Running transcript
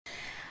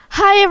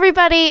Hi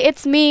everybody,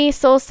 it's me,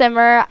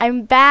 SoulSimmer.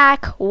 I'm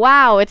back.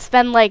 Wow, it's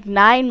been like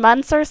 9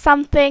 months or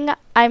something.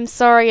 I'm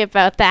sorry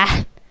about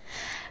that.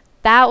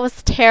 That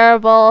was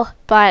terrible,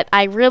 but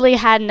I really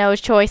had no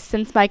choice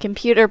since my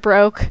computer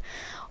broke,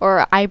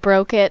 or I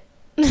broke it.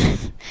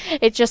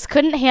 It just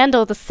couldn't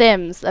handle the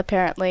Sims,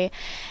 apparently.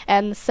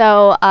 And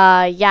so,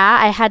 yeah,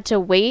 I had to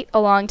wait a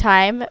long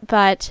time,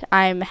 but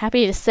I'm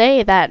happy to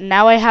say that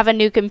now I have a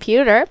new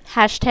computer.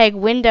 Hashtag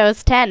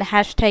Windows 10,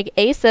 hashtag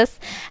ASUS,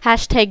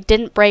 hashtag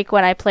didn't break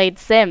when I played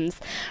Sims.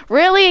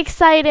 Really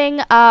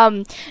exciting.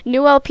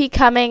 New LP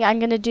coming. I'm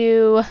gonna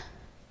do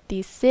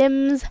The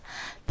Sims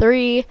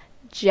 3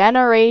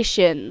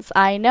 Generations.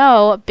 I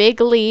know,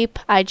 big leap.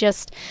 I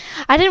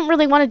didn't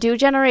really want to do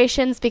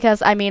Generations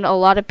because I mean a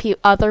lot of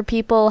other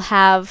people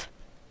have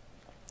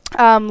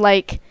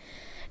like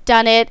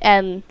done it,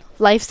 and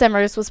Life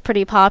Simmers was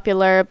pretty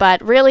popular,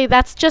 but really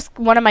that's just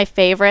one of my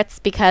favorites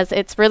because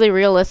it's really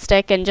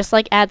realistic and just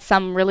like adds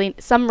some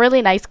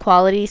really nice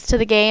qualities to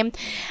the game.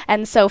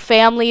 And so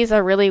families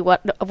are really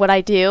what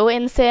I do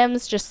in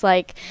Sims, just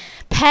like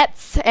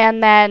pets.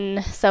 And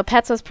then so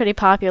pets was pretty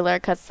popular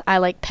because I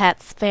like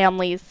pets,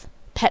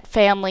 pet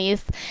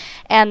families,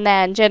 and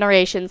then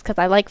generations because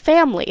I like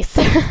families.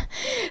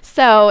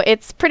 So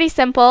it's pretty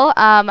simple.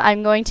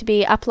 I'm going to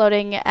be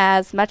uploading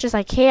as much as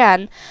I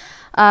can,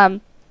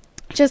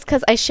 just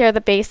because I share the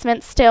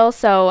basement still.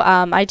 So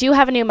I do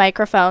have a new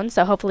microphone,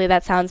 so hopefully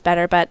that sounds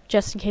better, but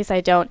just in case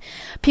I don't,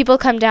 people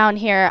come down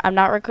here. I'm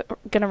not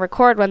going to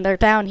record when they're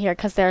down here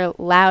because they're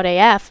loud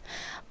AF,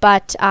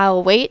 but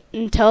I'll wait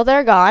until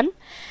they're gone.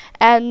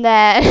 And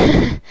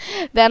then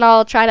then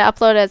I'll try to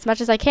upload as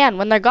much as I can.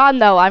 When they're gone,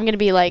 though, I'm going to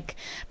be like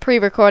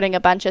pre-recording a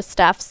bunch of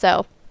stuff.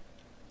 So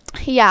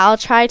yeah, I'll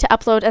try to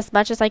upload as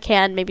much as I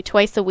can, maybe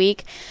twice a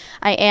week.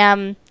 I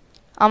am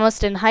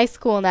almost in high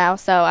school now,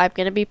 so I'm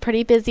going to be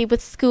pretty busy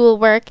with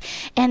schoolwork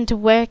and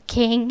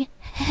working.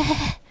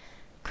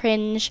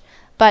 Cringe.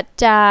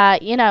 But,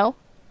 you know,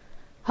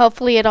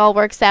 hopefully it all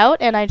works out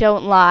and I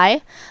don't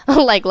lie.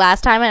 Like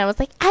last time I was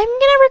like, I'm going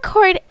to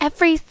record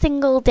every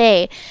single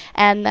day.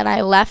 And then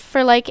I left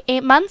for like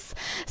 8 months.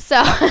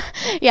 So,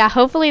 yeah,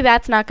 hopefully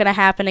that's not going to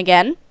happen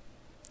again.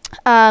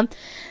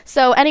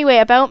 So anyway,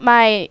 about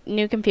my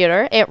new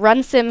computer, it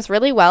runs Sims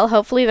really well.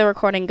 Hopefully the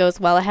recording goes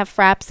well. I have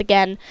fraps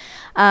again.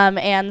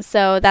 And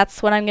so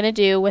that's what I'm going to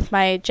do with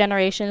my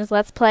Generations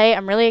Let's Play.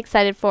 I'm really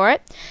excited for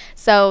it.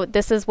 So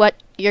this is what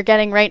you're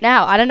getting right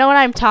now. I don't know what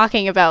I'm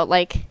talking about.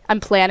 Like, I'm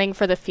planning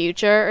for the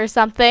future or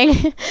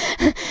something.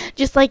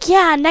 Just like,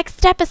 yeah,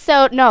 next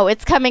episode. No,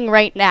 it's coming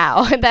right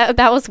now.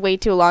 That was way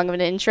too long of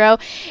an intro.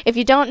 If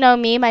you don't know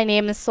me, my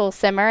name is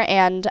SoulSimmer,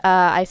 and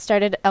I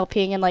started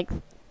LPing in like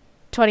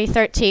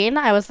 2013.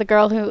 I was the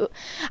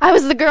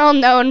girl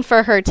known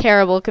for her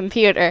terrible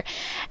computer.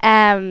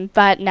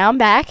 But now I'm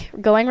back,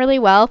 going really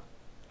well.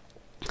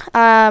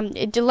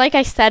 Like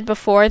I said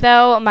before,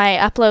 though, my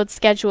upload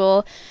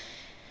schedule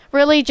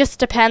really just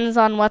depends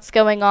on what's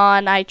going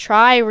on. I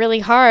try really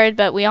hard,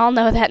 but we all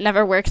know that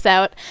never works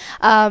out.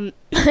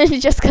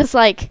 Just because,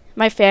 like,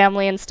 my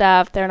family and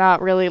stuff, they're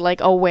not really,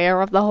 like,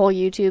 aware of the whole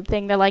YouTube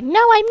thing. They're like, no,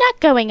 I'm not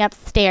going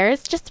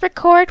upstairs. Just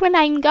record when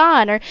I'm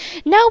gone. Or,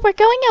 no, we're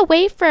going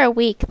away for a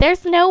week.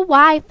 There's no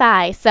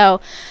Wi-Fi. So,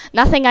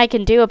 nothing I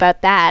can do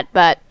about that,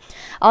 but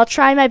I'll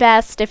try my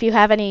best. If you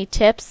have any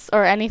tips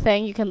or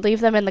anything, you can leave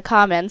them in the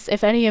comments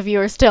if any of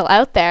you are still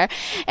out there.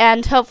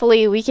 And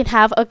hopefully we can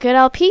have a good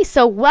LP.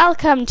 So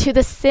welcome to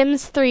the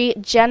Sims 3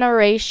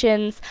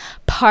 Generations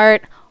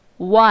Part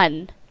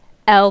 1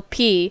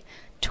 LP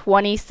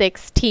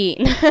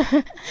 2016.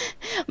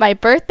 My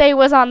birthday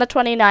was on the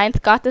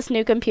 29th. Got this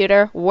new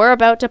computer. We're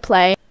about to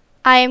play.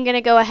 I am going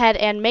to go ahead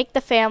and make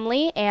the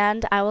family,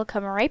 and I will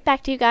come right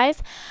back to you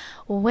guys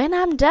when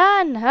I'm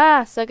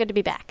done. So good to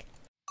be back.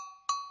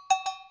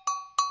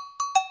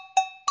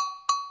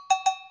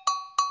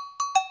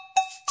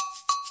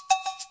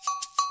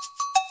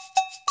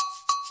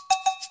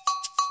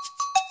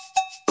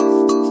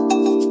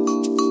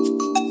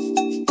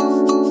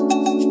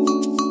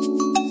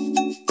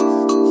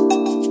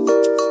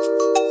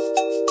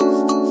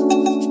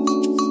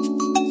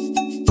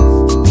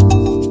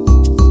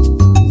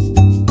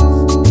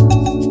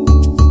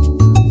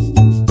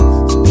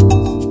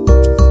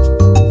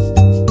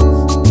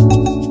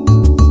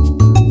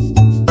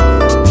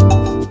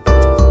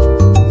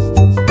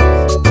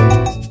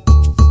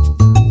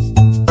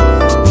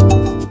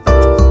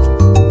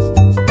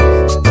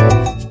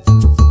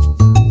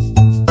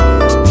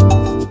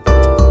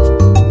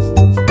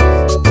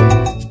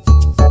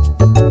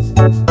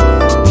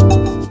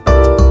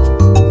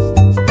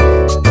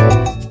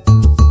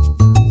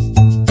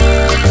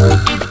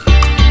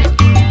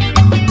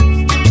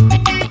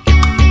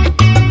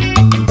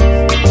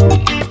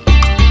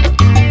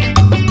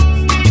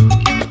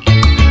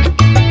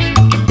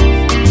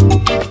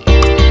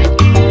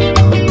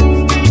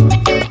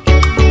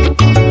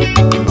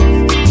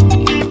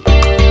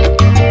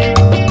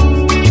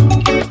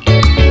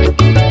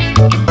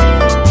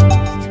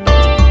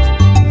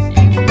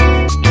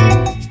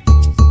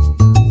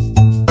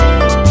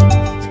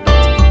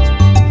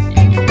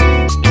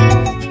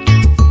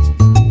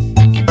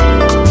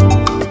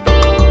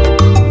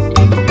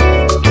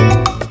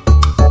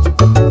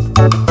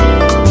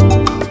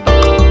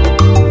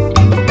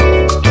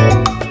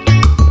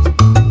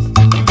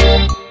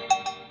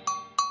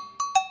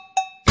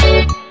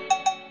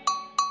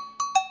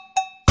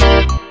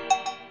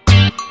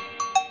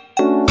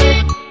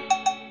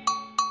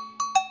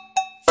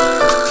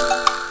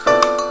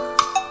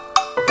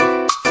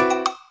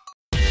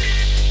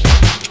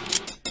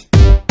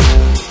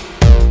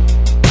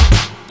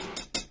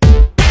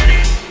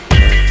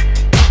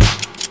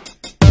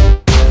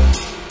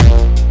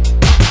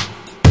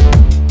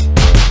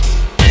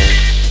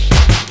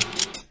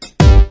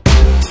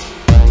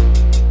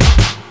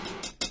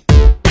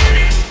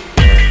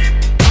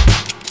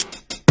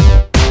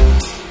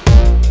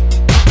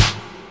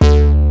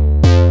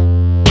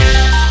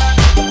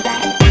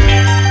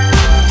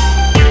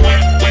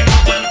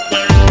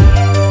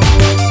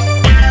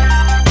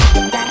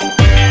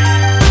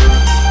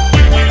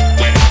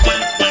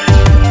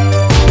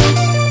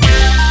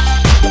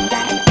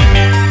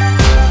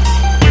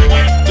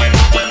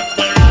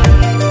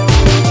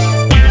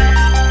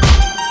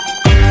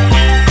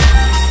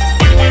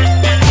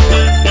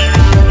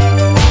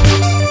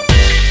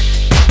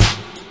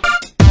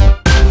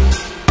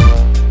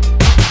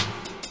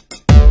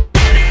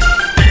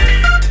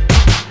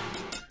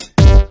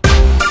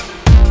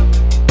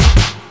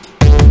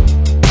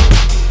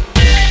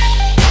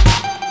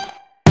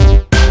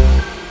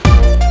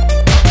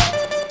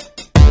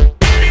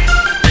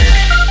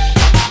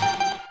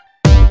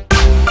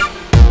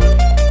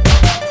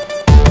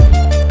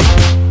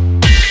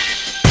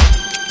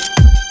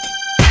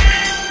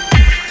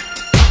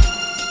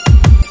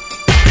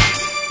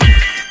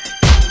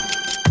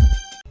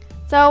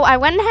 I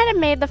went ahead and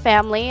made the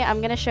family. I'm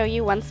going to show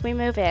you once we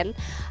move in.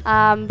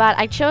 But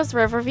I chose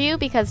Riverview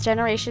because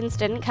Generations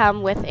didn't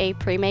come with a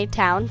pre-made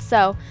town.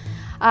 So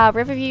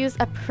Riverview's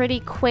a pretty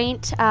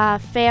quaint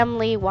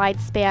family,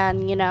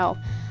 wide-span, you know,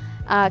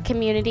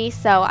 community.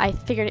 So I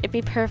figured it'd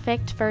be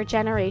perfect for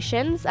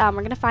Generations. We're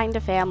going to find a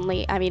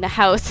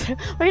house.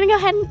 We're going to go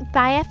ahead and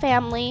buy a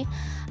family.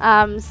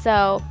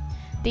 So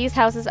these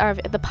houses are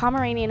the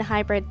Pomeranian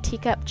hybrid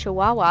teacup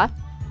Chihuahua.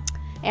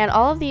 And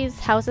all of these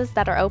houses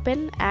that are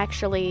open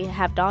actually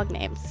have dog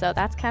names, so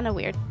that's kind of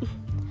weird.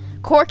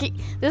 Corky!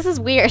 This is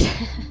weird.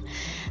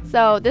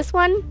 So this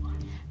one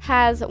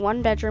has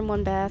 1 bedroom,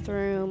 1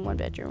 bathroom, 1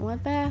 bedroom, 1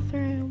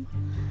 bathroom,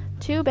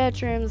 2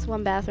 bedrooms,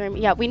 1 bathroom.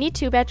 Yeah, we need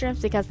 2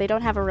 bedrooms because they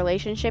don't have a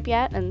relationship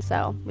yet, and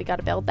so we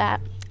gotta build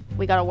that.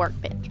 We gotta work,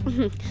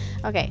 bitch.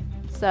 Okay,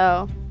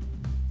 so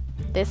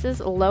this is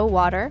low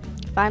water.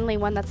 Finally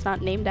one that's not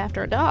named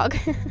after a dog.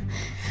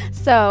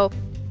 So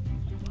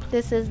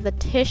this is the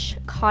Tish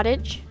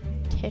Cottage.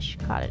 Tish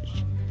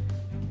Cottage.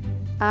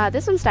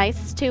 This one's nice.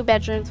 It's 2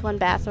 bedrooms, 1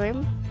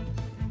 bathroom.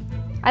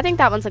 I think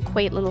that one's a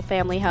quaint little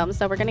family home,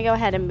 so we're going to go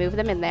ahead and move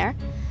them in there.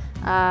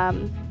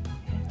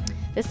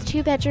 This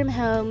 2-bedroom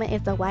home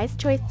is a wise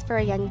choice for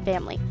a young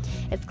family.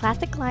 Its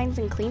classic lines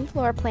and clean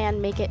floor plan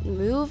make it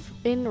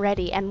move-in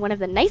ready and one of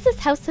the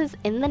nicest houses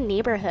in the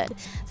neighborhood.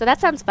 So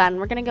that sounds fun.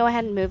 We're going to go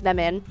ahead and move them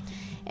in.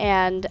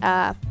 And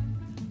I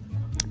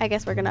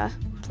guess we're going to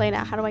play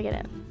now. How do I get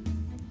in?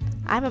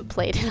 I haven't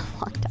played in a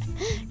long time.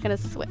 Gonna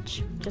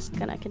switch. Just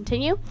gonna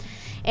continue.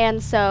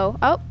 And so,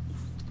 oh,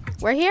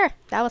 we're here.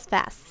 That was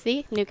fast.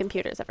 See? New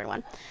computers,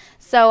 everyone.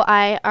 So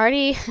I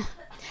already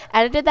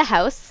edited the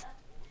house.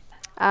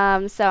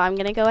 So I'm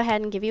gonna go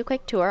ahead and give you a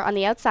quick tour. On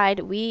the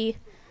outside, we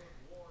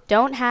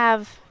don't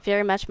have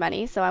very much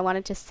money, so I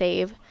wanted to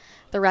save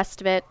the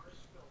rest of it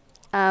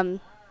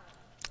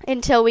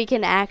until we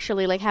can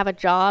actually like have a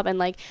job and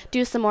like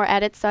do some more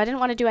edits. So I didn't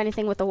want to do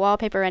anything with the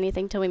wallpaper or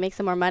anything till we make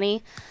some more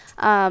money.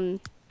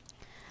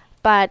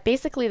 But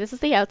basically this is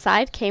the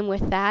outside. Came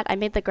with that. I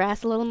made the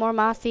grass a little more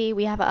mossy.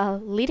 We have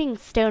a leading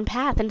stone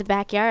path into the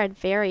backyard.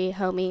 Very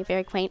homey,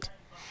 very quaint.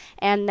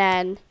 And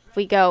then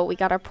we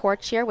got our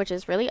porch here, which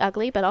is really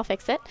ugly, but I'll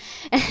fix it.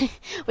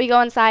 We go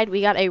inside.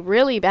 We got a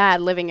really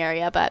bad living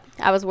area, but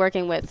I was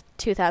working with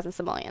 2,000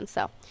 simoleons,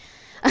 so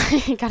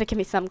gotta give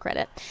me some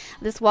credit.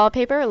 This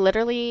wallpaper,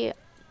 literally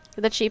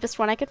the cheapest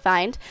one I could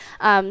find.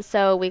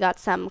 So we got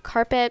some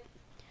carpet,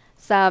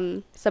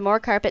 some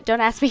more carpet.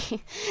 Don't ask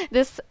me.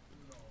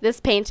 This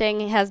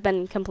painting has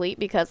been complete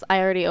because I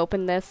already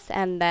opened this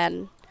and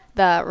then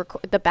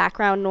the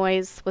background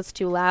noise was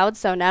too loud,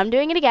 so now I'm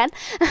doing it again.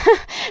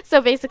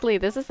 So basically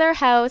this is their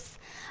house.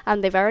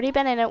 They've already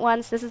been in it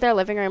once. This is their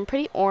living room,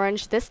 pretty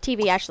orange. This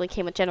TV actually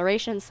came with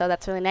Generations, so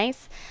that's really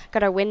nice.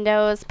 Got our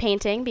windows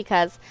painting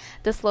because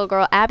this little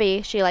girl,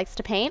 Abbey, she likes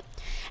to paint,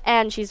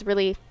 and she's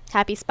really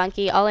happy,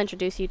 spunky. I'll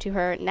introduce you to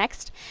her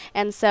next.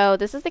 And so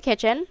this is the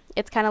kitchen.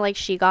 It's kind of like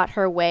she got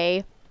her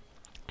way.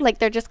 Like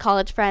they're just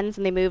college friends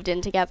and they moved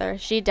in together.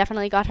 She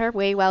definitely got her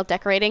way while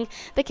decorating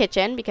the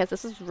kitchen because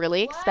this is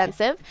really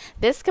expensive.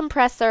 This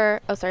compressor,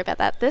 oh sorry about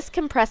that. This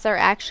compressor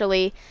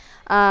actually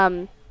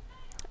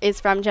is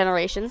from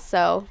Generations,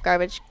 so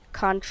garbage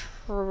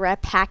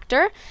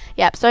contrapactor.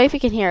 Yep, sorry if you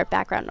can hear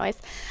background noise.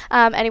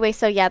 Anyway,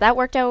 so yeah, that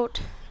worked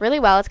out really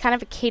well. It's kind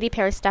of a Katy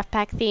Perry stuff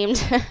pack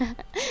themed.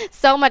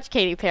 So much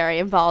Katy Perry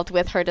involved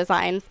with her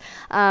designs.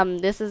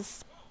 This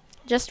is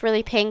just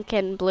really pink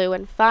and blue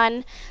and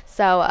fun.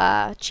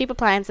 So cheap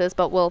appliances,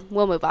 but we'll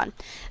move on.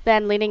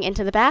 Then leading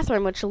into the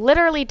bathroom, which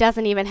literally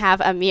doesn't even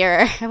have a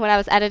mirror. When I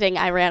was editing,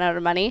 I ran out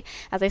of money,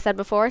 as I said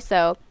before.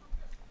 So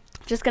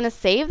just gonna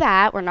save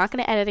that. We're not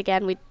gonna edit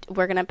again.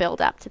 We're gonna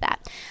build up to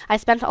that. I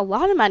spent a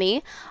lot of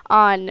money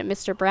on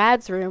Mr.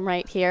 Brad's room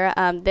right here.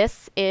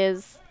 This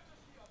is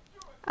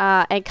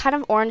a kind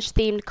of orange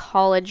themed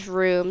college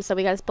room. So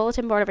we got his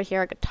bulletin board over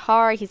here, a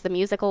guitar. He's the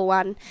musical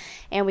one,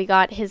 and we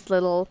got his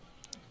little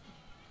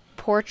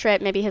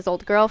portrait, maybe his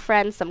old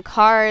girlfriend, some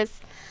cars,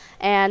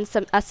 and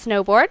a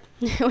snowboard,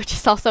 which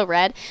is also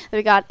red. Then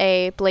we got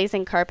a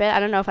blazing carpet.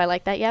 I don't know if I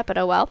like that yet, but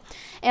oh well.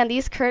 And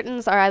these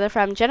curtains are either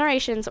from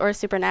Generations or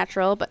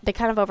Supernatural, but they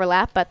kind of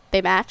overlap, but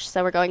they match,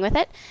 so we're going with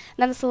it. And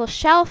then this little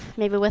shelf,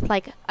 maybe with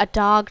like a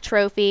dog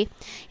trophy.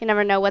 You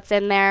never know what's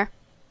in there.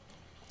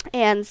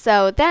 And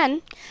so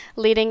then,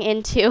 leading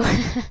into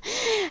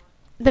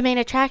the main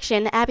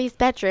attraction, Abby's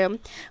bedroom,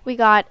 we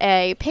got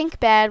a pink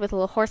bed with a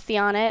little horsey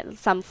on it,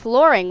 some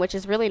flooring, which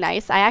is really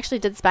nice. I actually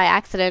did this by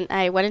accident.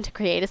 I went into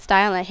Creative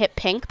Style and I hit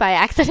pink by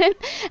accident,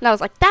 and I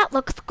was like, that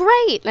looks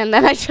great, and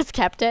then I just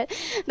kept it.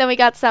 Then we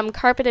got some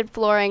carpeted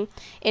flooring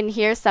in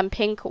here, some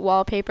pink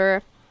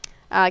wallpaper,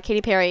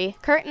 Katy Perry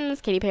curtains,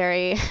 Katy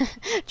Perry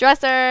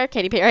dresser,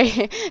 Katy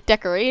Perry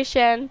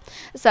decoration.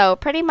 So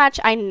pretty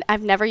much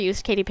I've never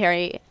used Katy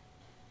Perry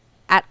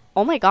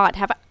oh my god,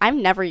 I've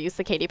never used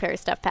the Katy Perry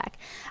stuff pack.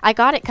 I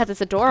got it because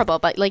it's adorable,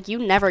 but like you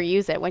never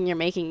use it when you're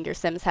making your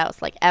Sims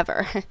house, like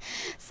ever.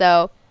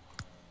 So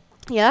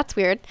yeah, that's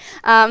weird.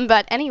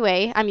 But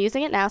anyway, I'm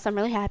using it now, so I'm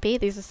really happy.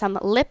 These are some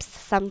lips,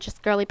 some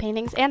just girly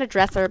paintings, and a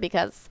dresser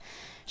because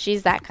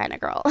She's that kind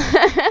of girl.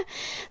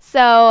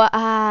 So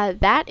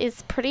that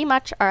is pretty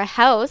much our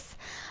house.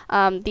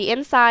 The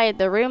inside,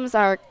 the rooms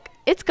are,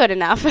 it's good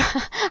enough.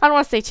 I don't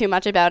want to say too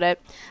much about it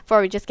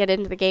before we just get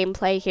into the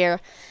gameplay here.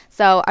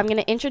 So I'm going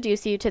to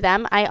introduce you to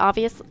them. I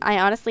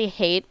honestly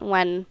hate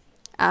when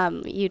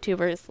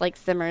YouTubers like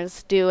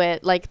Simmers do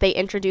it. Like they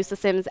introduce the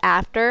Sims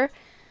after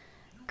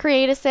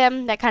create a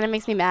Sim. That kind of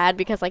makes me mad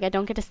because like I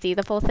don't get to see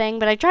the full thing.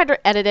 But I tried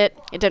to edit it.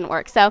 It didn't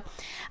work. So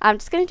I'm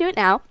just going to do it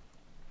now.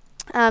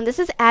 This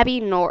is Abbey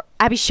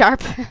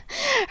Sharpe.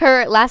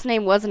 Her last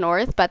name was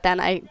North, but then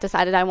I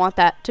decided I want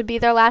that to be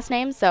their last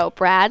name. So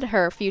Brad,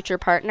 her future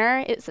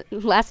partner,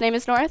 last name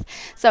is North.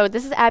 So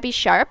this is Abbey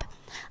Sharpe.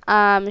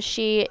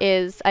 She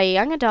is a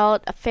young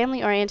adult, a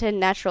family-oriented,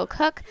 natural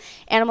cook,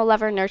 animal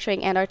lover,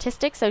 nurturing, and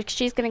artistic. So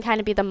she's going to kind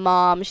of be the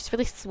mom. She's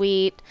really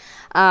sweet.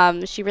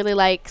 She really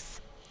likes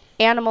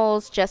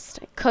animals, just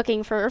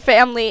cooking for her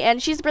family,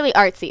 and she's really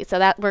artsy, so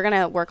that we're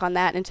gonna work on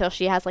that until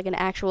she has like an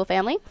actual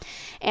family.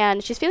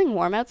 And she's feeling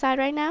warm outside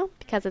right now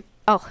because it's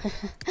oh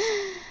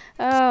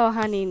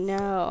honey,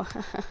 no.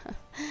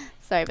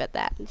 Sorry about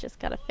that. Just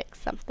gotta fix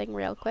something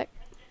real quick.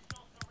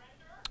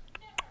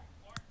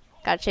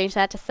 Gotta change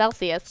that to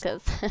Celsius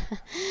because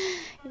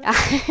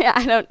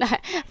I don't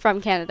from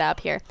Canada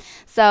up here.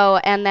 So,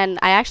 and then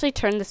I actually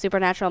turned the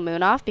supernatural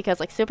moon off because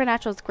like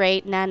supernatural is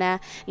great.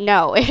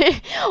 No.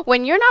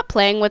 When you're not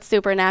playing with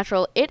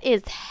supernatural, it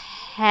is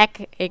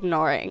heck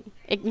ignoring.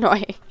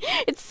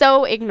 It's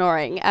so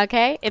ignoring,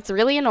 okay? It's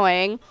really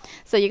annoying.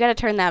 So you gotta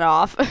turn that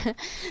off.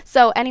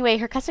 So anyway,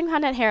 her custom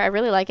content hair, I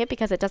really like it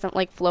because it doesn't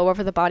like flow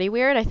over the body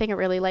weird. I think it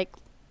really like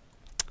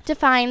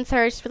defines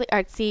her. She's really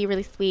artsy,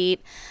 really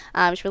sweet.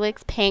 She really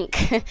likes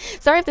pink.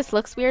 Sorry if this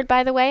looks weird,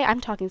 by the way. I'm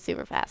talking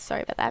super fast.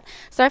 Sorry about that.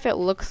 Sorry if it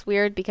looks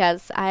weird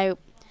because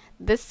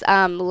this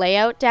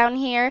layout down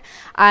here,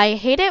 I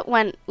hate it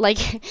when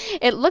like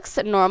it looks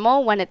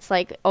normal when it's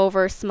like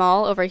over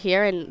small over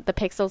here and the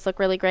pixels look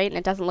really great and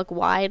it doesn't look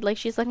wide like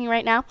she's looking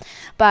right now.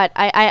 But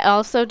I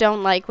also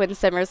don't like when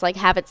Simmers like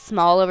have it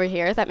small over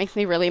here. That makes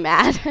me really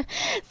mad.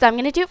 So I'm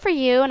gonna do it for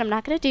you, and I'm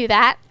not gonna do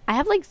that. I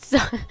have like so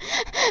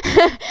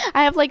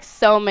I have like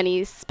so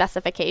many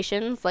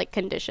specifications, like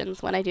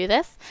conditions when I do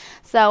this.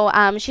 So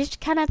she's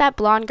kind of that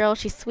blonde girl.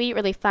 She's sweet,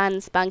 really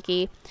fun,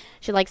 spunky.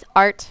 She likes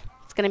art.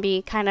 It's going to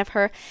be kind of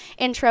her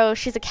intro.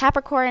 She's a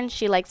Capricorn.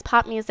 She likes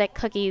pop music,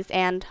 cookies,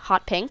 and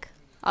hot pink.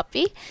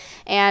 Uppy.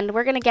 And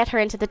we're going to get her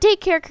into the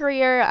daycare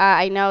career.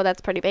 I know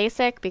that's pretty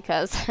basic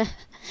because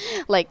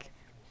like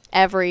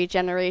every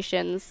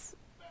generation's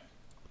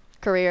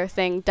career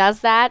thing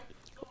does that.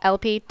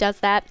 LP does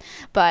that.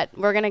 But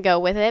we're going to go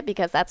with it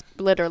because that's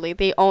literally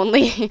the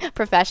only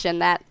profession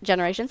that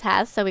Generations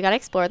has. So we got to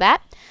explore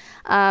that.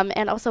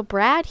 And also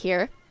Brad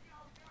here.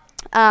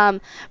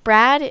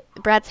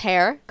 Brad's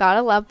hair,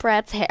 gotta love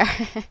Brad's hair.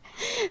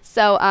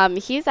 So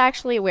he's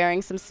actually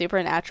wearing some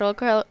supernatural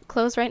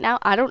clothes right now.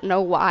 I don't know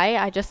why,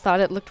 I just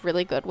thought it looked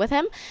really good with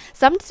him.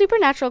 Some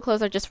supernatural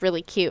clothes are just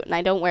really cute, and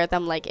I don't wear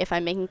them like if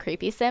I'm making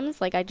creepy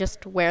Sims. Like I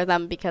just wear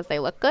them because they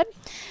look good.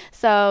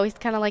 So he's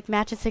kind of like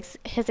matches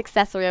his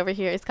accessory over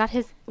here. He's got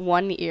his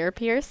one ear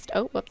pierced.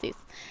 Oh, whoopsies.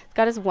 He's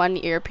got his one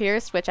ear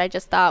pierced, which I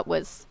just thought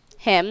was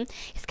him.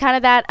 He's kind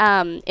of that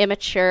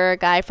immature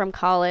guy from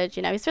college.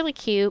 You know, he's really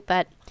cute,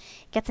 but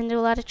gets into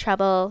a lot of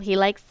trouble. He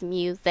likes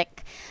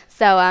music.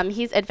 So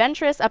he's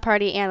adventurous, a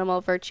party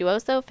animal,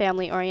 virtuoso,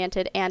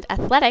 family-oriented, and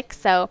athletic.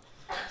 So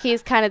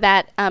he's kind of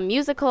that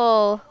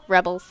musical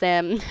rebel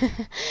Sim.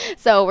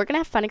 So we're going to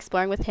have fun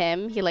exploring with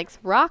him. He likes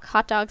rock,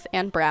 hot dogs,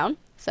 and brown.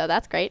 So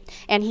that's great.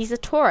 And he's a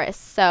Taurus.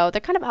 So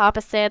they're kind of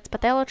opposites,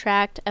 but they'll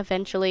attract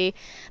eventually.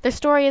 Their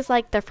story is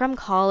like they're from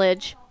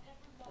college.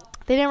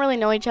 They didn't really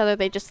know each other.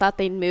 They just thought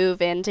they'd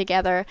move in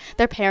together.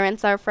 Their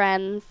parents are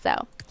friends.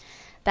 So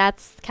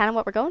that's kind of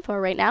what we're going for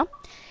right now.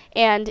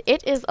 And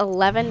it is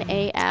 11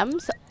 a.m.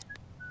 So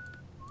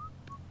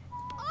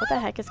what the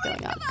heck is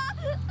going on?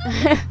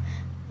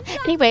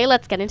 Anyway,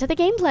 let's get into the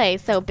gameplay.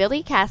 So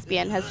Billy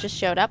Caspian has just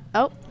showed up.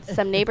 Oh,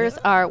 some neighbors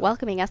are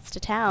welcoming us to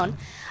town.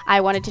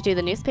 I wanted to do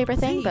the newspaper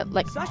thing, but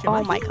like,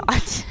 oh my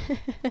god.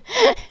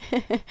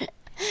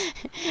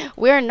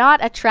 We're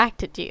not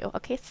attracted to you.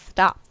 Okay,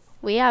 stop.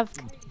 We have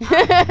oh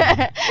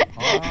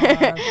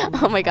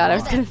my god, I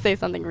was going to say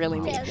something really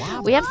mean.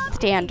 We have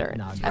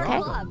standards,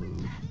 okay?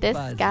 This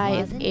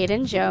guy is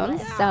Aiden Jones,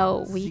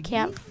 so we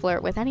can't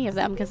flirt with any of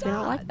them because we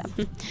don't like them.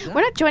 We're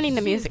not joining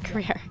the music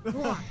career.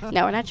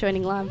 No, we're not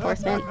joining law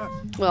enforcement.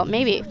 Well,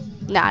 maybe.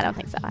 No, I don't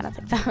think so.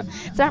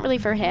 It's not really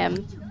for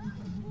him.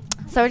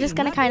 So we're just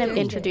going to kind of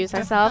introduce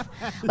ourselves.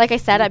 Like I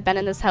said, I've been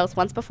in this house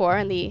once before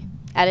and the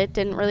edit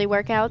didn't really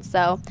work out,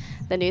 so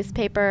the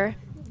newspaper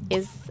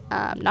is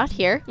not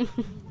here.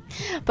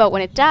 But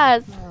when it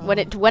does, when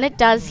it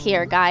does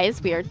here,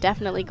 guys, we are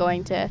definitely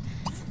going to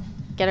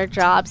get our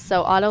jobs.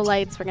 So auto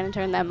lights, we're going to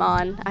turn them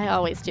on. I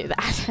always do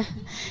that.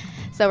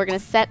 So we're going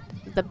to set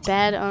the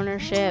bed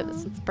ownership.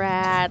 This is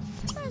Brad's.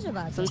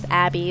 This one's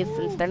Abby's.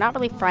 Since they're not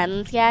really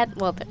friends yet.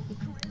 Well,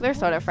 they're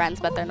sort of friends,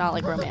 but they're not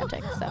like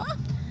romantic. So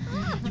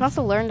She wants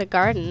to learn to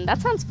garden.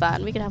 That sounds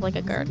fun. We could have like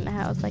a garden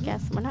house, I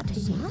guess. We're not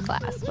taking a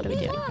class. What are we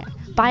doing here?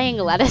 Buying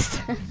lettuce.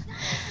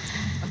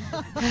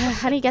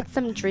 Honey, get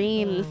some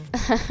dreams.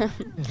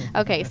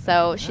 Okay,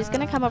 so she's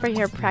gonna come over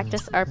here,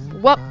 practice our...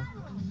 Whoop!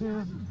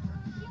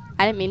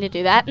 I didn't mean to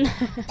do that.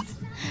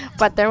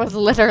 But there was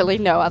literally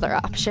no other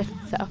option,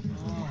 so...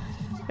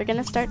 We're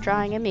gonna start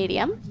drawing a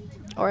medium.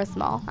 Or a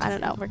small. I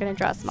don't know. We're gonna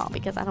draw a small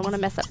because I don't want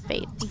to mess up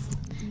Fate.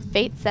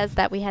 Fate says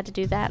that we had to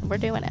do that, and we're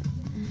doing it.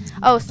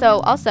 Oh, so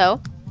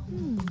also...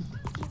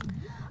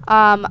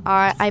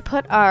 I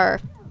put our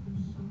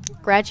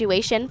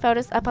graduation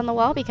photos up on the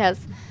wall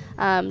because...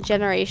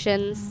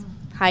 generations,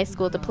 high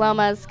school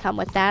diplomas come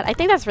with that. I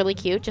think that's really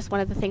cute. Just one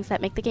of the things that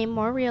make the game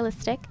more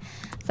realistic.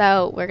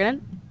 So we're gonna...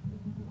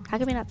 How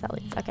can we not sell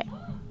these? Okay.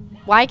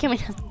 Why can we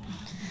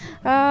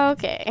not...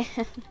 Okay.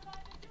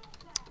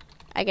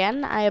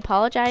 Again, I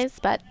apologize,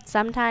 but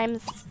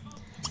sometimes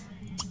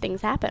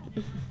things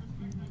happen.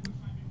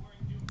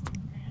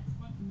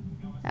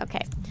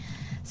 Okay.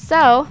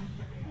 So,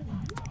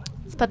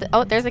 let's put the...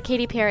 Oh, there's a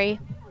Katy Perry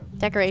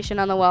decoration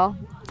on the wall.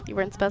 You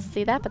weren't supposed to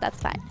see that, but that's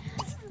fine.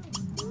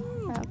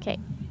 Okay,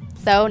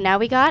 so now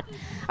we got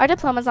our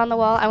diplomas on the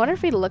wall. I wonder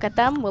if we look at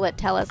them, will it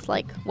tell us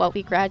like what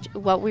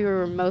we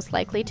were most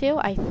likely to?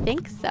 I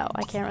think so.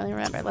 I can't really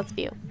remember. Let's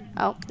view.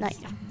 Oh, nice.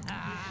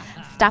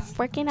 Stop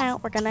working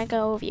out. We're gonna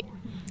go view.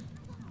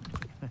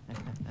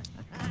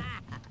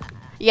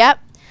 Yep.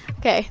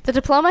 Okay. The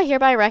diploma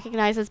hereby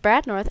recognizes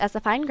Brad North as a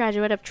fine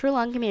graduate of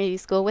Trulong Community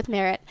School with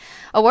merit,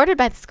 awarded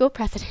by the school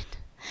president.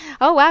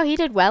 Oh wow, he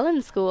did well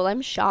in school.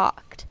 I'm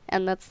shocked.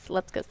 And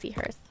let's go see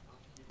hers.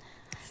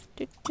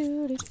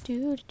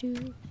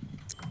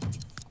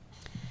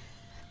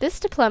 This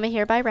diploma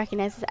hereby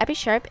recognizes Abbey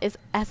Sharpe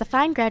as a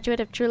fine graduate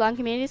of Trulong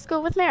Community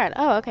School with merit.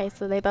 Oh, okay,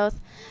 so they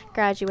both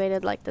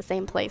graduated like the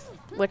same place,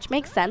 which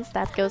makes sense.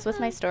 That goes with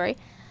my story.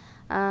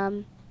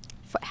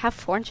 Have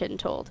fortune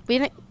told. We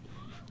didn't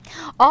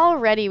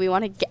already. We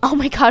want to get. Oh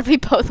my God, we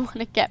both want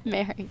to get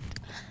married.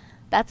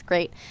 That's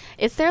great.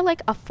 Is there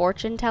like a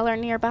fortune teller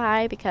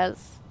nearby?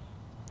 Because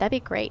that'd be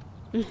great.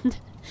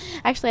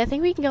 Actually, I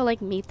think we can go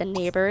like meet the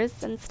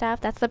neighbors and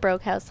stuff. That's the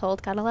Broke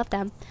household. Gotta love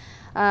them.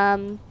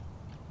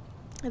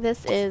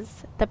 This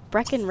is the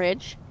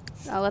Breckenridge.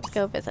 Oh, let's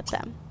go visit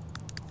them.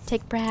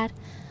 Take Brad.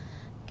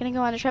 Gonna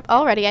go on a trip.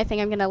 Already, I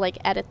think I'm gonna like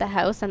edit the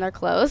house and their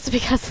clothes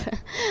because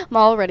I'm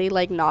already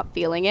like not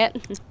feeling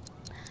it.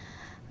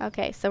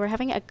 Okay, so we're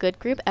having a good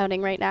group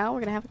outing right now. We're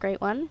gonna have a great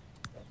one.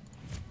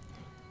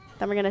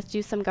 Then we're gonna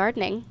do some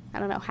gardening. I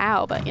don't know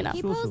how, but you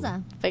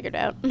know, figured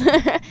out.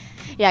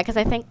 Yeah, because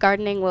I think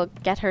gardening will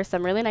get her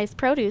some really nice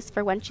produce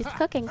for when she's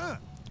cooking.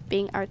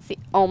 Being artsy.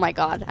 Oh my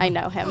God, I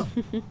know him.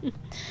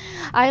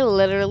 I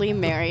literally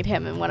married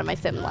him in one of my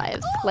sim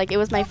lives. Like, it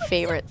was my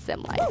favorite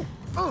sim life.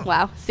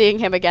 Wow, seeing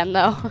him again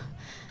though.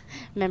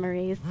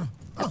 Memories.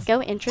 Let's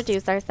go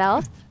introduce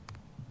ourselves.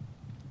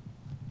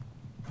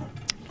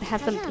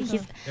 Have some.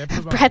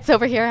 Brett's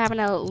over here having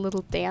a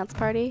little dance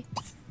party.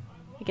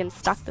 We can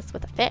stock this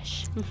with a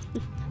fish.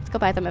 Let's go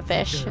buy them a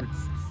fish.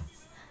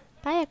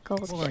 Buy a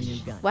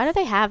goldfish. Why do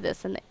they have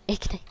this in the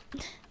nickname?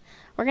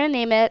 We're gonna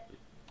name it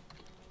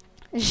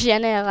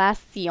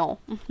Generation.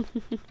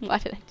 Why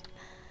did I do?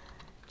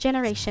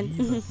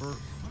 Generation.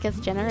 Because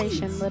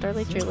generation,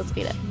 literally true. Let's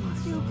feed it.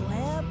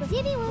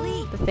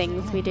 The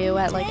things we do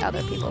at like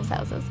other people's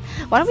houses.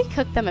 Why don't we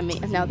cook them and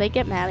meat? No, they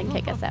get mad and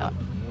kick us out.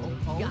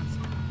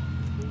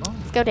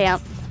 Let's go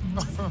dance.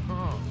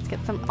 Let's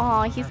get some.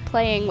 Aw, he's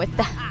playing with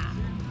that.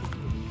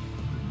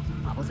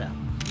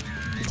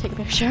 Take a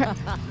picture.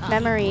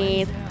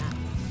 Memories.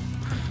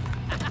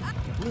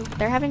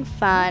 They're having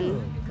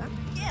fun.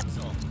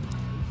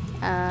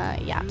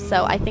 Yeah,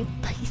 so I think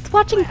he's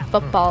watching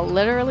football.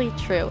 Literally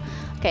true.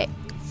 Okay.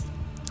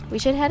 We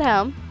should head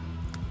home.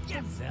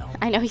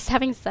 I know he's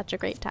having such a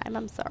great time.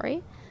 I'm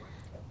sorry.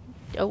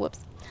 Oh, whoops.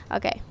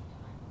 Okay.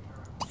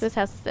 Whose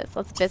house is this?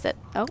 Let's visit.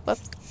 Oh,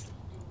 whoops.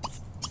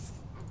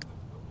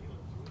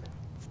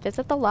 Let's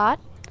visit the lot.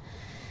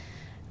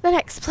 The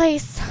next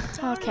place.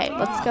 Okay,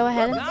 let's go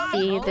ahead and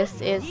see.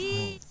 This is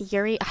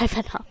Yuri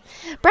Ivanov.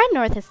 Brad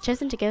North has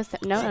chosen to go.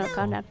 No,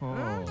 calm down.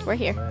 We're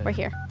here. We're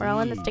here. We're all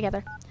in this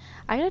together.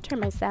 I gotta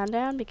turn my sound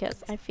down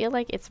because I feel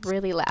like it's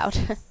really loud.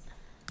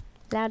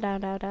 Loud,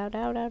 loud, loud, loud,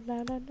 loud, loud,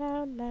 loud,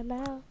 loud, loud,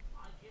 loud.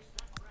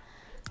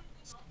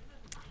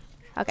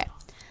 Okay,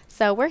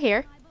 so we're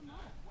here.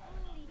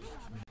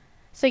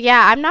 So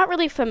yeah, I'm not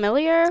really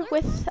familiar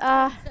with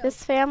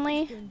this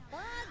family,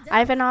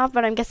 Ivanov,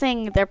 but I'm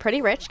guessing they're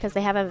pretty rich because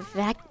they have a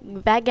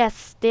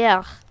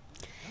Vagaster,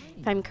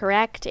 if I'm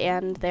correct,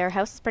 and their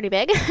house is pretty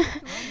big.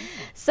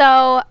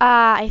 So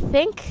I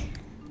think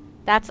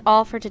that's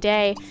all for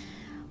today.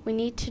 We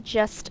need to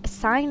just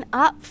sign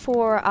up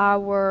for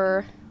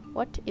our,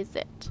 what is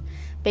it?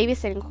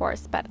 Babysitting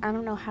course, but I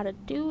don't know how to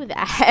do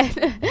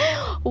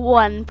that.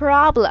 One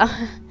problem.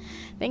 I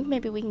think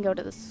maybe we can go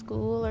to the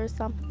school or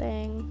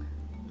something.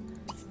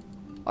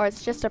 Or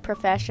it's just a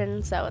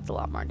profession, so it's a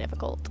lot more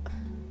difficult.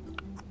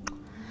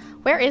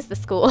 Where is the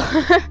school?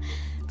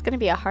 It's gonna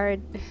be a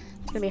hard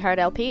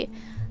LP.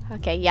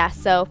 Okay, yeah,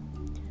 so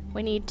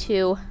we need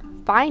to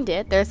find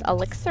it. There's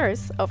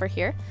elixirs over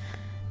here.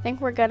 I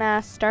think we're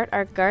gonna start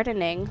our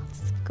gardening.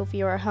 Let's go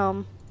view our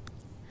home.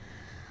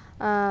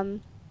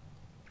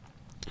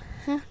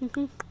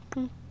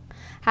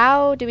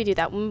 How do we do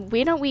that?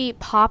 Why don't we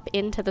pop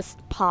into this?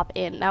 Pop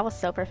in. That was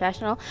so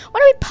professional. Why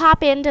don't we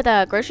pop into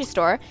the grocery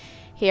store?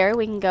 Here,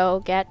 we can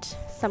go get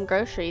some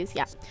groceries.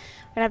 Yeah.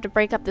 We're gonna have to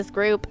break up this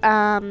group.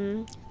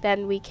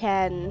 Then we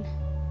can...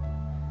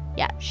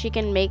 Yeah, she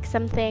can make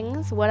some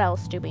things. What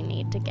else do we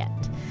need to get?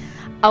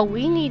 Oh,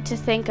 we need to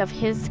think of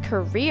his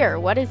career.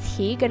 What is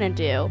he gonna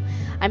do?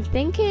 I'm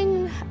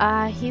thinking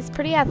he's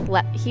pretty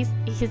athletic.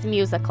 He's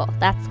musical.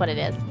 That's what it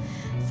is.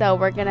 So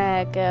we're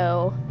gonna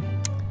go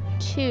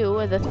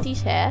to the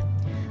theater.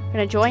 We're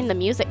gonna join the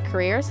music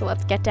career. So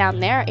let's get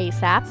down there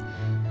ASAP.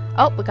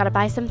 Oh, we gotta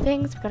buy some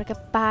things. We gotta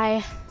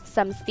buy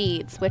some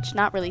seeds, which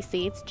not really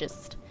seeds,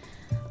 just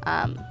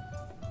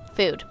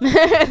food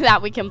that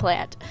we can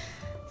plant.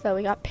 So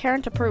we got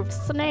parent-approved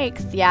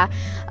snakes. Yeah.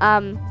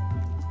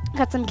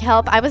 Got some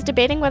kelp. I was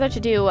debating whether to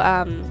do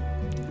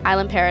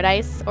Island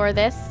Paradise or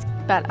this,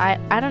 but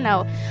I don't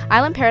know.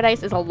 Island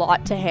Paradise is a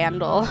lot to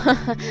handle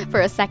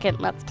for a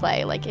second Let's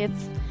Play. Like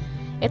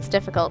it's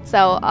difficult.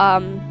 So a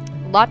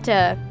lot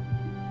to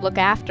look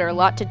after, a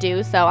lot to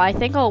do. So I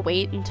think I'll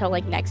wait until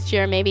like next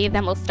year maybe.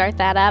 Then we'll start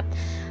that up.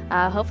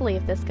 Hopefully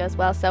if this goes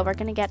well. So we're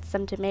gonna get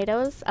some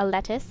tomatoes, a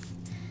lettuce,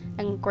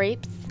 and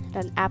grapes,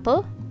 and an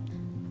apple.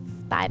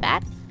 Buy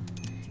that.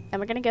 And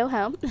we're gonna go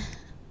home.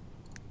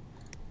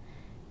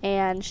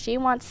 And she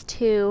wants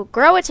to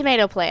grow a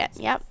tomato plant.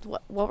 Yep,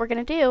 what we're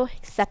gonna do.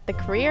 Accept the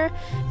career.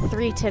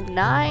 3 to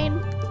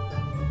 9.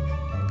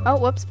 Oh,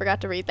 whoops,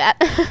 forgot to read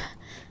that.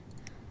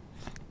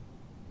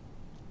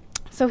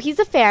 So he's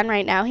a fan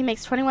right now. He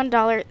makes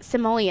 $21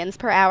 simoleons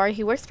per hour.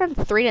 He works from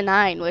 3 to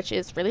 9, which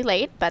is really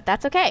late, but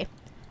that's okay.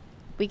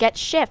 We get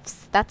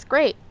shifts. That's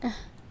great.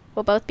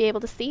 We'll both be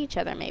able to see each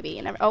other maybe.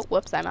 You never, oh,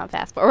 whoops, I'm on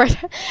fast forward.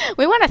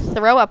 We want to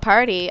throw a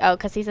party. Oh,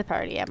 because he's a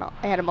party animal.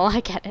 I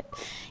get it.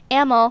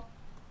 Animal.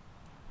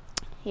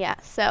 Yeah,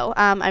 so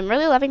I'm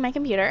really loving my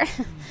computer.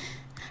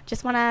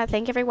 Just want to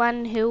thank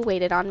everyone who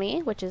waited on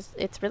me,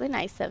 it's really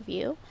nice of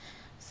you.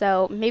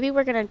 So maybe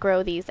we're going to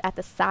grow these at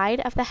the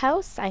side of the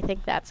house. I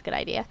think that's a good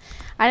idea.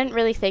 I didn't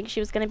really think she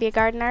was going to be a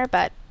gardener,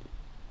 but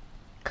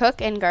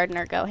cook and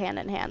gardener go hand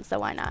in hand, so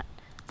why not?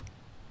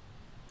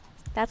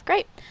 That's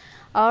great.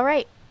 All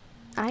right.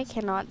 I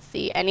cannot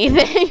see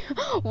anything.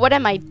 What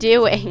am I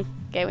doing?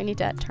 Okay, we need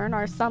to turn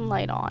our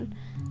sunlight on.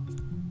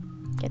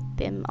 Get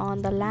them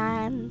on the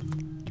lines.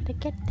 Gotta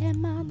get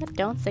them on the...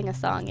 Don't sing a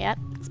song yet.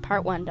 It's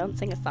part 1. Don't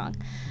sing a song.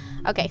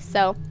 Okay,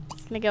 so I'm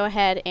gonna go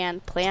ahead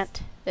and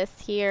plant this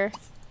here.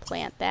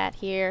 Plant that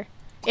here.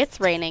 It's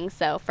raining,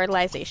 so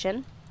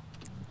fertilization.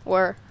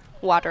 Or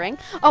watering.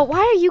 Oh, why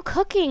are you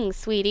cooking,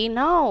 sweetie?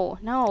 No,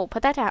 no.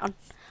 Put that down.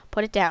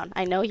 Put it down.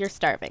 I know you're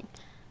starving.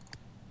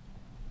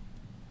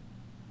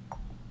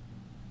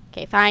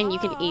 Okay, fine, you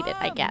can eat it,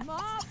 I guess.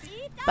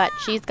 But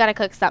she's got to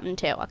cook something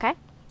too, okay?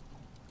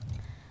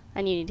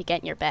 And you need to get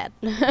in your bed.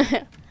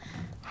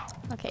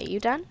 Okay, you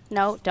done?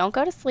 No, don't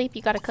go to sleep.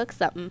 You got to cook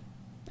something.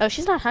 Oh,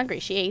 she's not hungry.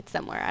 She ate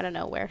somewhere. I don't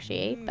know where she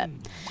ate, but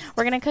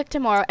we're going to cook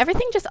tomorrow.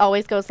 Everything just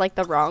always goes like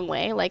the wrong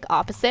way, like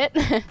opposite.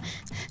 Like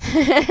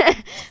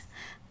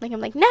I'm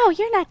like, no,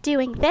 you're not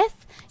doing this.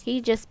 He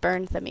just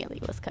burned the meal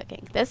he was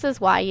cooking. This is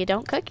why you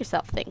don't cook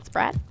yourself things,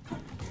 Brad.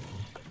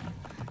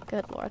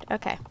 Good Lord.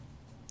 Okay.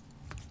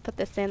 Put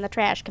this in the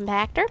trash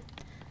compactor.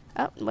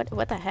 Oh,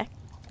 what the heck?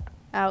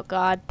 Oh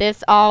God,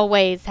 this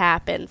always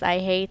happens. I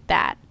hate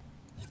that.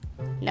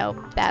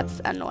 Nope,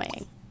 that's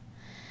annoying.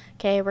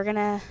 Okay, we're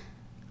gonna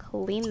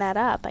clean that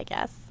up, I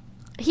guess.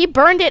 He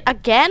burned it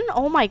again?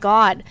 Oh my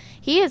God.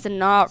 He is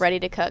not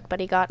ready to cook, but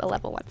he got a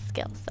level 1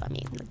 skill, so I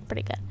mean, that's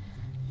pretty good.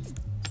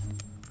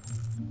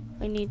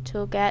 We need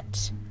to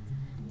get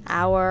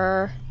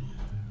our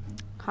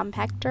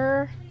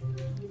compactor.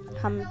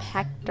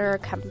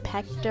 Compactor.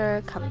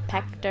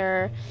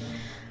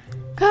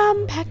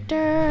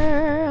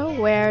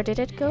 Where did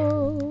it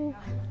go?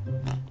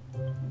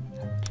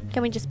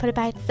 Can we just put it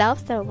by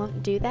itself so it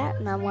won't do that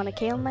and I want to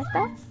kill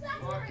myself?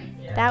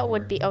 That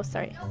would be... Oh,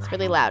 sorry. It's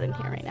really loud in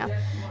here right now.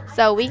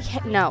 So we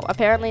can... No,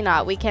 apparently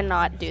not. We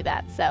cannot do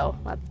that. So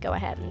let's go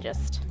ahead and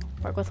just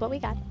work with what we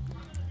got.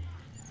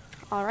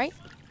 All right.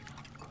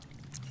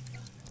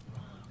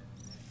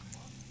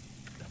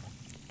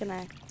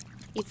 Gonna...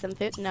 Eat some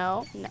food?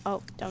 No. No.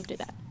 Oh, don't do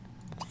that.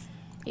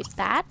 Eat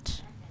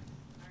that.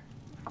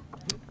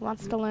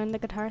 Wants to learn the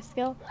guitar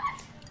skill?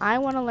 I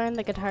want to learn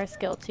the guitar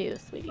skill too,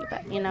 sweetie,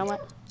 but you know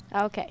what?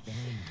 Okay.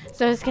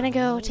 So he's gonna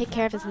go take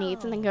care of his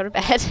needs and then go to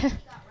bed.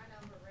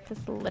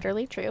 That's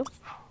literally true.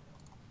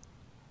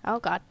 Oh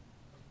God.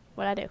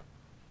 What'd I do?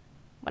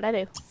 What'd I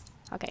do?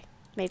 Okay.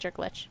 Major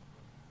glitch.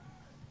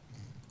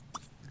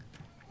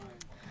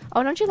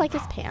 Oh, don't you like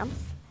his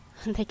pants?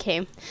 They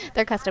came.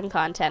 They're custom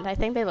content. I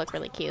think they look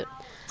really cute.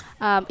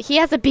 He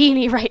has a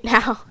beanie right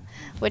now,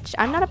 which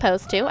I'm not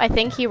opposed to. I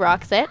think he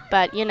rocks it,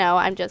 but you know,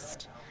 I'm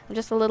I'm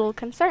just a little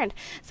concerned.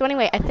 So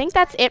anyway, I think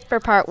that's it for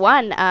part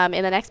 1.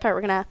 In the next part,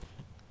 we're going to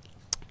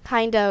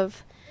kind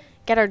of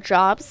get our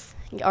jobs,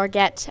 or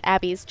get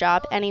Abby's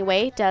job.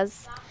 Anyway,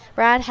 does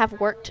Brad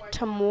have work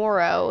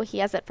tomorrow? He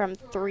has it from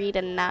 3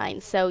 to 9.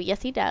 So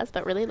yes, he does,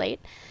 but really late.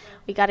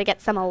 We got to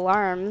get some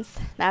alarms.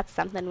 That's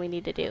something we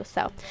need to do.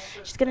 So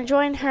she's going to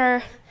join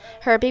her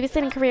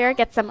babysitting career,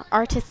 get some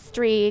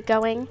artistry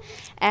going,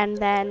 and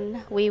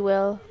then we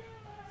will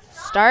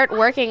start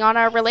working on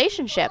our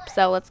relationship.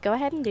 So let's go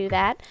ahead and do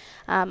that.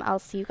 I'll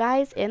see you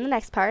guys in the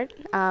next part.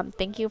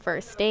 Thank you for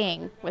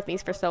staying with me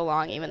for so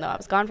long, even though I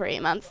was gone for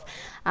 8 months.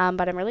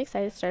 But I'm really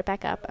excited to start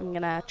back up. I'm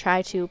going to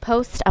try to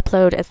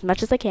upload as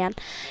much as I can.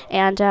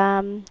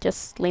 And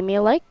just leave me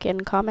a like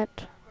and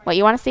comment what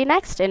you want to see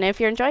next and if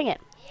you're enjoying it.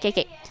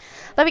 Okay.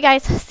 Love you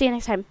guys. See you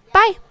next time.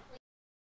 Bye.